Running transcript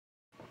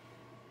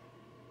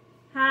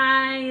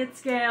Hi,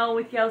 it's Gail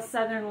with Gail's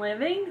Southern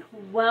Living.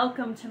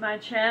 Welcome to my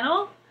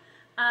channel.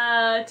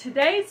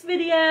 Today's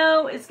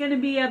video is going to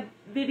be a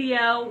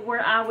video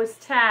where I was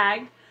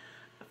tagged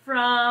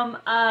from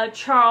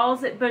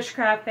Charles at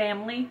Bushcraft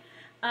Family.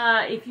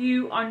 If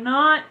you are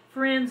not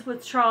friends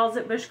with Charles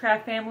at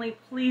Bushcraft Family,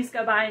 please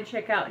go by and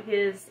check out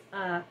his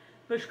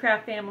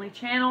Bushcraft Family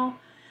channel.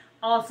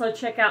 Also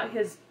check out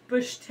his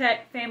Bushtech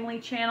family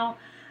channel.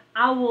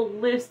 I will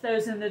list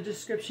those in the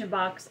description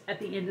box at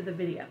the end of the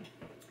video.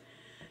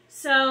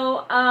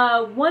 So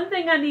one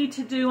thing I need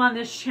to do on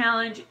this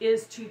challenge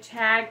is to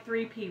tag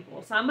 3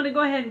 people. So I'm going to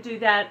go ahead and do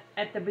that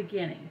at the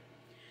beginning.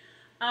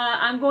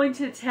 I'm going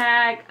to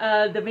tag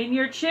the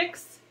Vineyard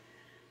Chicks.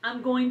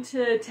 I'm going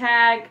to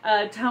tag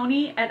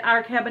Tony at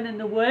Our Cabin in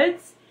the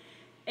Woods.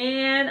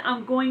 And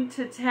I'm going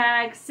to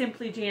tag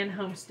Simply Jan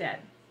Homestead.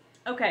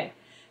 Okay,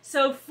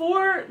 so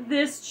for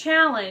this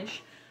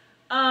challenge,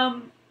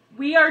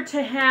 we are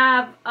to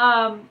have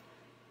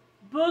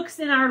books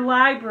in our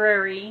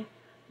library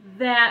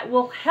that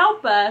will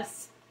help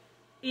us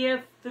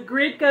if the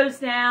grid goes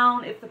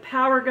down, if the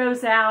power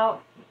goes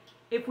out,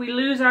 if we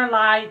lose our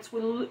lights,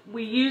 we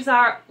lose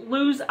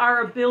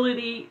our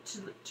ability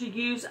to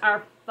use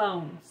our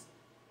phones.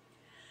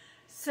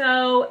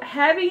 So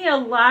having a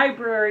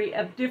library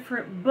of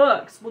different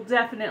books will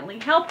definitely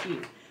help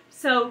you.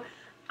 So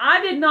I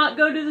did not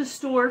go to the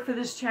store for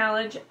this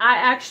challenge. I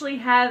actually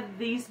have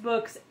these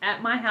books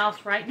at my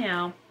house right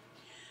now.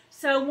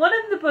 So one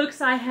of the books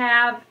I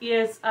have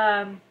is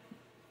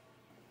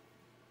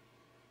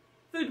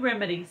food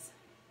remedies.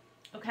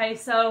 Okay,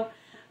 so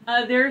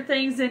there are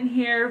things in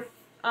here,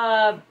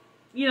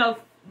 you know,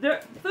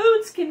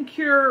 foods can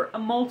cure a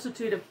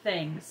multitude of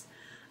things.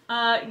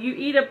 You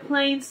eat a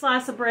plain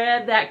slice of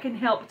bread, that can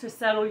help to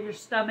settle your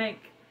stomach.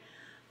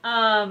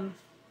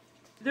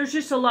 There's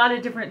just a lot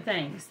of different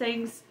things.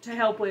 Things to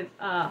help with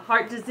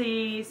heart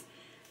disease,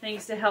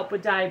 things to help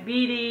with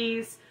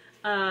diabetes.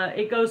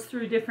 It goes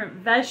through different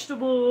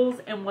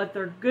vegetables and what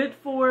they're good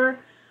for.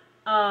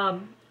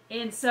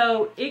 And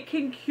so it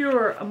can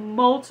cure a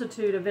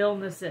multitude of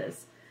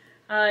illnesses.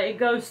 It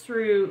goes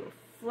through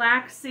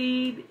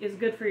flaxseed, is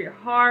good for your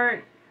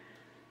heart.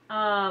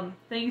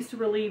 Things to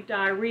relieve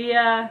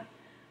diarrhea.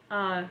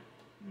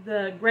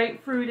 The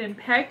grapefruit and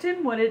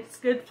pectin, what it's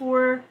good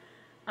for.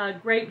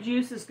 Grape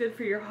juice is good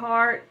for your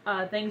heart.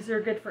 Things that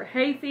are good for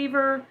hay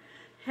fever,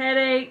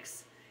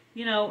 headaches.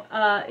 You know,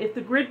 if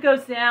the grid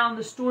goes down,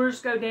 the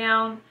stores go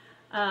down,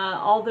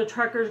 all the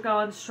truckers go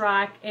on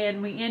strike,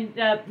 and we end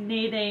up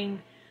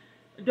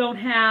don't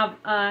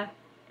have,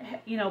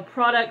 you know,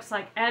 products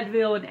like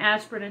Advil and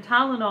aspirin and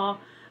Tylenol,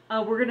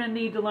 we're going to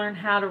need to learn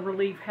how to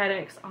relieve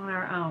headaches on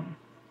our own.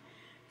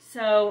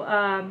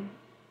 So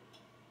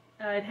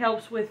it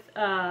helps with,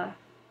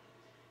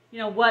 you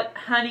know, what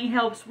honey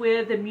helps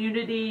with,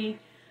 immunity,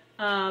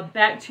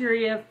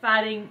 bacteria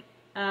fighting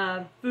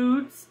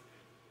foods.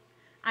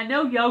 I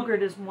know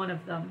yogurt is one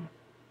of them.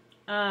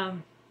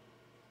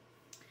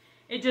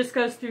 It just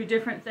goes through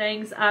different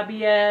things,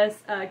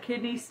 IBS,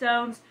 kidney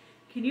stones.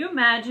 Can you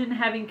imagine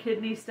having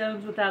kidney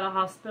stones without a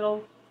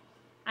hospital?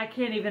 I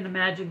can't even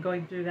imagine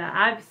going through that.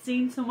 I've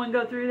seen someone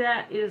go through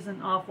that. It is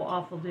an awful,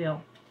 awful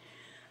deal.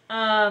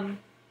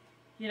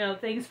 You know,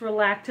 things for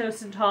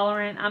lactose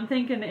intolerant. I'm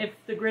thinking if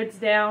the grid's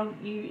down,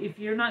 if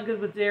you're not good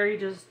with dairy,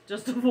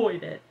 just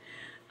avoid it.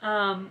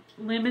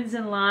 Lemons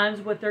and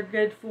limes, what they're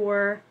good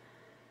for.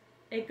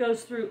 It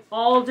goes through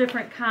all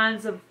different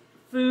kinds of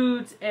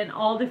foods and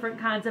all different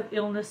kinds of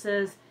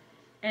illnesses.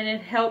 And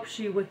it helps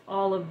you with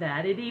all of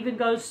that. It even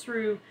goes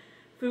through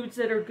foods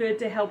that are good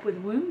to help with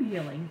wound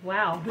healing.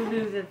 Wow, who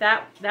knew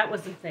that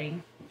was a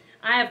thing?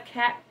 I have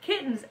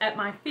kittens at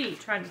my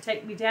feet trying to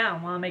take me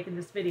down while I'm making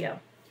this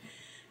video.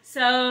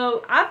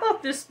 So I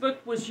thought this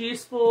book was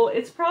useful.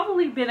 It's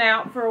probably been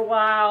out for a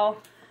while.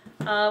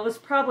 It was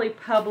probably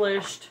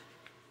published.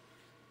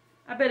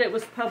 I bet it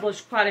was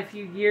published quite a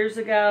few years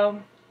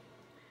ago.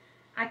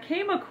 I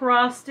came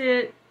across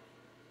it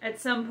at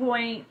some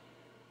point,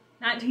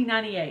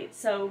 1998.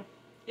 So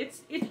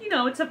it's you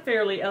know, it's a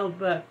fairly old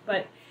book,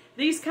 but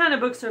these kind of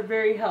books are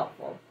very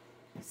helpful.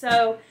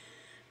 So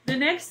the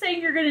next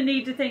thing you're going to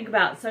need to think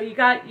about, so you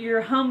got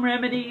your home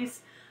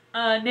remedies.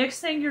 Next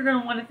thing you're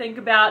going to want to think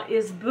about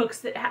is books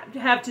that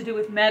have to do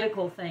with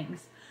medical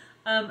things.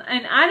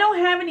 And I don't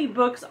have any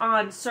books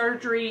on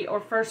surgery or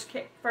first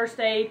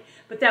aid,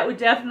 but that would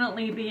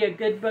definitely be a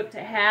good book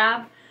to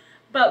have.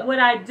 But what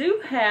I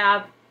do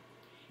have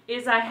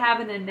is I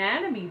have an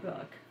anatomy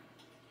book.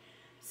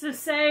 So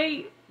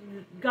say,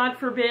 God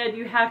forbid,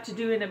 you have to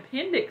do an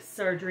appendix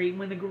surgery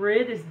when the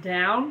grid is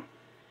down.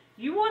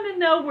 You want to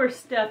know where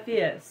stuff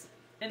is,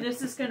 and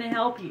this is going to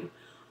help you.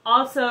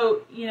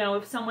 Also, you know,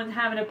 if someone's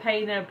having a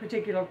pain in a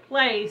particular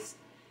place,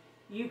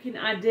 you can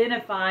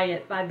identify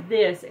it by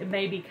this and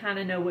maybe kind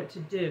of know what to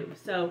do.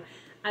 So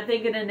I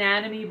think an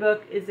anatomy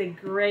book is a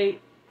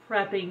great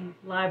prepping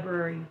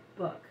library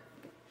book.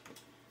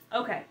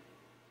 Okay.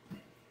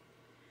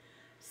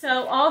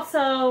 So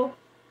also,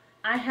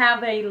 I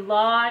have a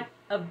lot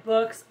of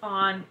books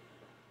on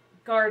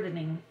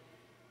gardening.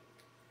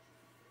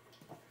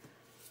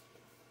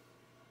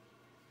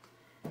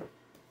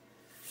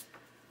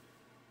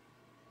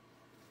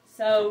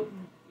 So,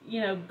 you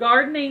know,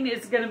 gardening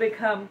is going to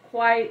become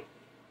quite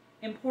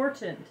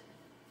important.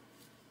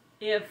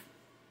 If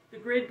the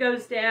grid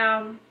goes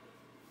down,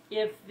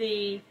 if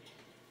we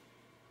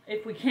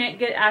can't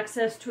get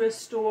access to a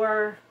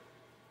store,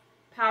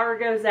 power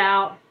goes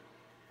out,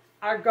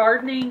 our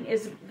gardening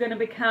is going to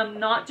become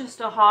not just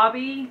a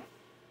hobby,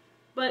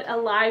 but a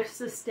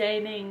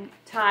life-sustaining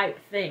type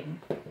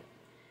thing.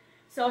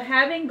 So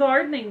having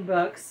gardening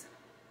books,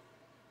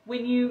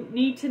 when you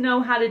need to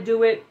know how to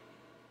do it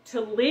to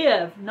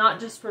live, not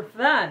just for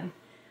fun,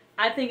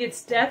 I think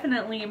it's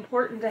definitely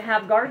important to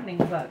have gardening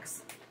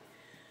books.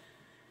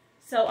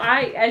 So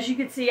as you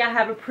can see, I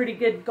have a pretty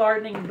good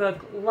gardening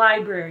book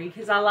library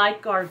because I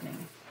like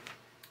gardening.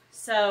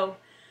 So,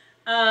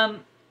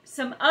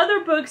 some other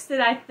books that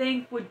I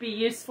think would be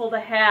useful to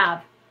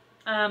have.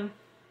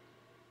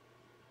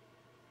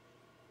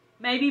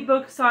 Maybe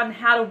books on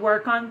how to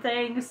work on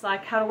things,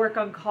 like how to work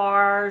on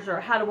cars or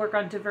how to work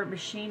on different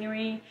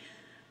machinery.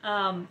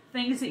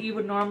 Things that you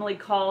would normally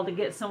call to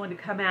get someone to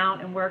come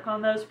out and work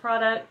on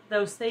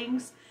those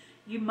things.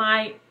 You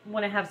might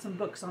want to have some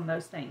books on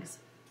those things.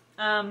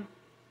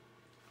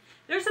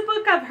 There's a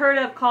book I've heard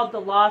of called The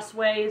Lost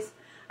Ways.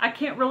 I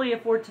can't really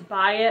afford to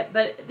buy it,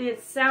 but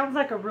it sounds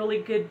like a really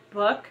good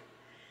book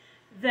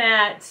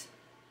that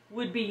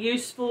would be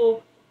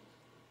useful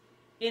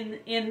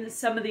in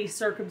some of these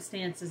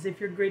circumstances if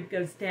your grid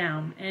goes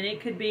down. And it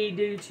could be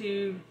due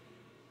to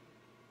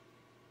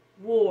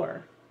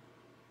war,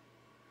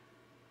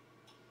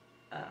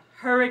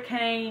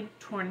 hurricane,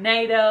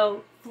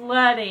 tornado,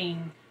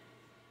 flooding,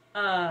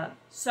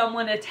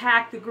 someone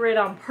attacked the grid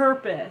on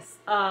purpose,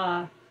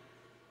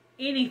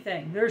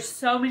 anything. There's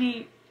so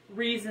many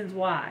reasons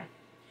why.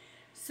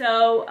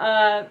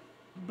 So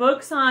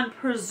books on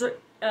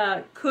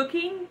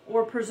cooking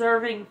or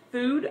preserving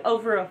food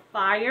over a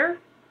fire,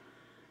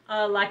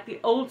 like the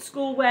old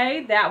school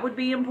way, that would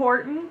be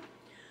important.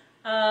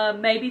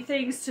 Maybe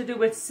things to do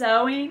with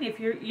sewing. If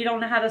you don't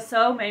know how to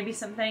sew, maybe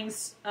some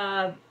things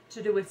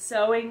to do with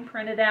sewing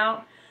printed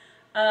out.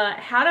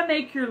 How to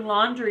make your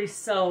laundry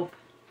soap.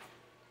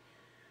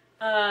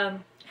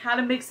 How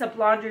to mix up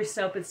laundry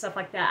soap and stuff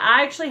like that.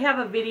 I actually have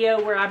a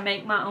video where I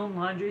make my own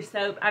laundry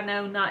soap. I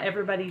know not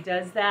everybody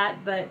does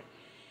that, but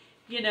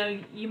you know,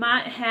 you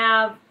might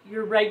have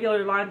your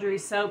regular laundry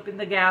soap in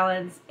the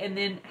gallons and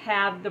then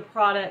have the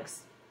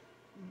products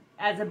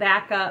as a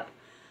backup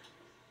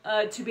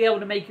to be able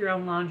to make your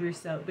own laundry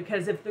soap.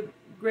 Because if the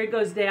grid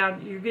goes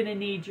down, you're going to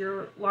need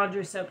your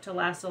laundry soap to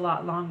last a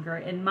lot longer.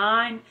 And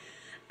mine,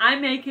 I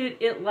make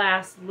it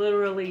lasts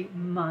literally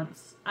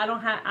months. I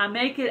don't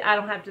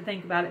have to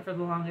think about it for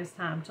the longest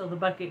time till the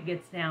bucket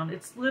gets down.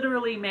 It's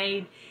literally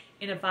made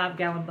in a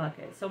 5-gallon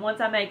bucket. So once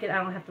I make it,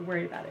 I don't have to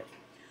worry about it.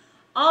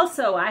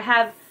 Also, I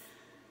have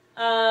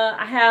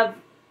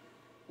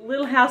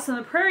Little House on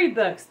the Prairie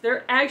books.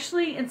 They're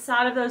actually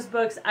inside of those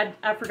books.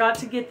 I forgot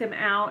to get them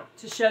out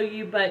to show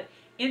you, but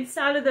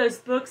inside of those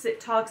books it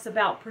talks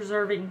about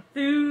preserving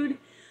food.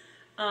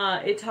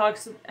 It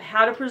talks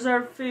how to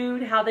preserve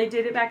food, how they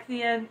did it back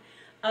then.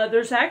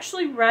 There's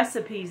actually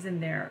recipes in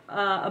there.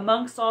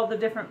 Amongst all the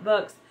different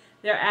books,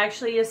 there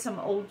actually is some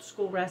old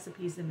school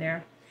recipes in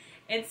there.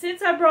 And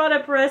since I brought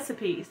up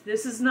recipes,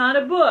 this is not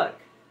a book,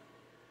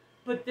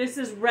 but this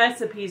is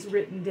recipes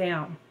written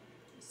down.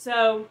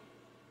 So,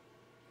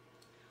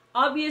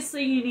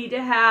 obviously you need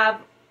to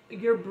have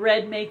your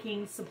bread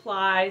making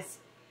supplies,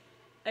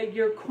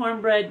 your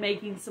cornbread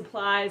making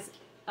supplies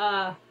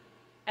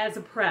as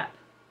a prep.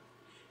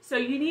 So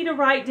you need to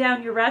write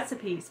down your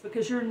recipes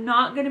because you're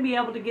not going to be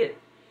able to get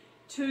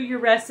to your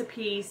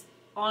recipes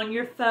on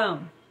your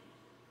phone.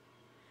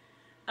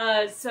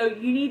 So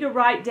you need to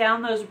write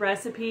down those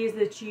recipes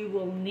that you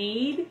will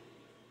need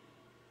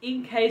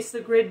in case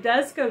the grid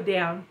does go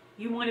down.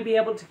 You want to be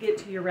able to get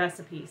to your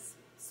recipes.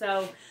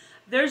 So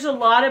there's a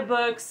lot of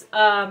books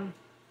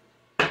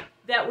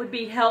that would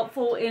be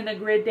helpful in a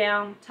grid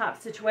down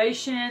type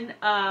situation.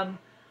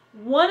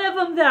 One of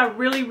them that I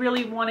really,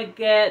 really want to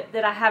get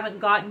that I haven't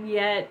gotten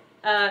yet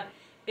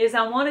is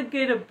I want to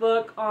get a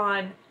book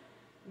on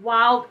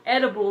wild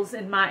edibles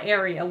in my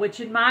area, which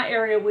in my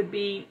area would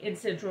be in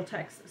Central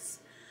Texas.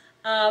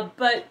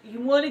 But you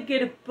want to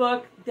get a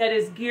book that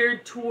is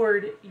geared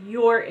toward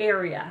your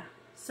area.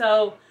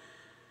 So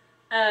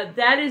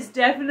that is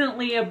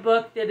definitely a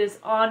book that is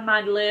on my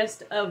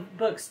list of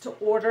books to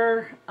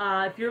order.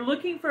 If you're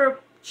looking for a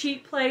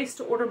cheap place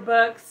to order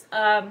books,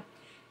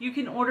 you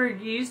can order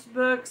used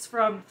books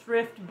from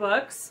thrift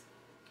books.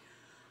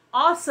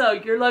 Also,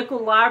 your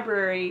local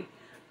library,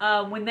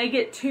 when they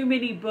get too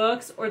many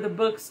books or the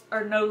books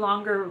are no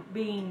longer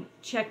being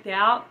checked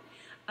out,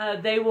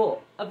 they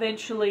will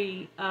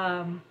eventually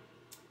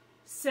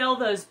sell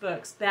those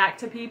books back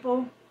to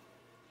people.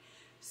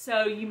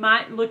 So you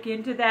might look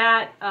into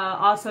that.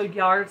 Also,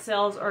 yard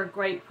sales are a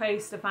great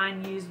place to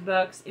find used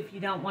books if you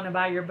don't want to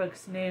buy your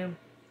books new.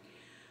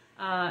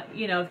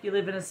 You know, if you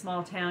live in a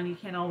small town, you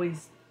can't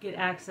always get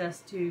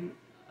access to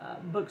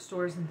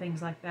bookstores and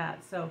things like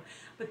that. So,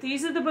 but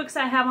these are the books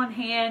I have on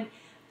hand.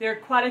 There are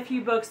quite a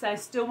few books that I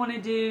still want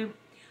to do.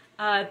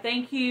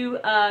 Thank you,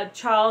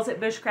 Charles at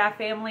Bushcraft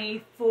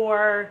Family,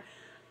 for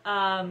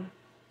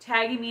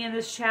tagging me in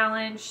this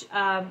challenge.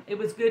 It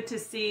was good to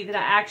see that I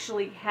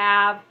actually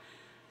have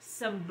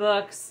some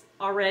books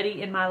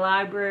already in my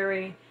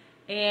library,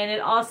 and it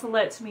also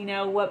lets me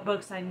know what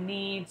books I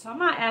need. So I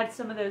might add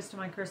some of those to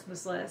my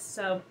Christmas list.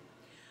 So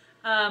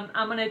I'm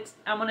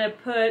gonna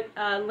put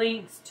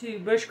links to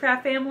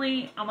Bushcraft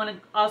Family. I'm gonna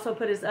also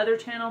put his other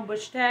channel,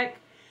 Bushtech.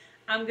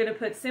 I'm gonna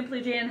put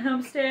Simply Jan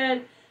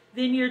Homestead,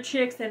 Vineyard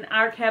Chicks, and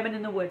Our Cabin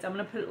in the Woods. I'm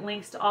gonna put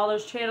links to all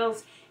those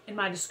channels in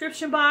my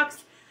description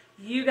box.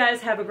 You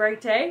guys have a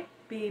great day.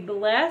 Be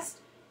blessed.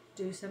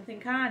 Do something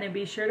kind, and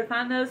be sure to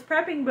find those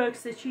prepping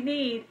books that you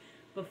need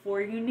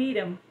before you need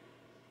them.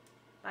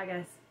 Bye,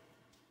 guys.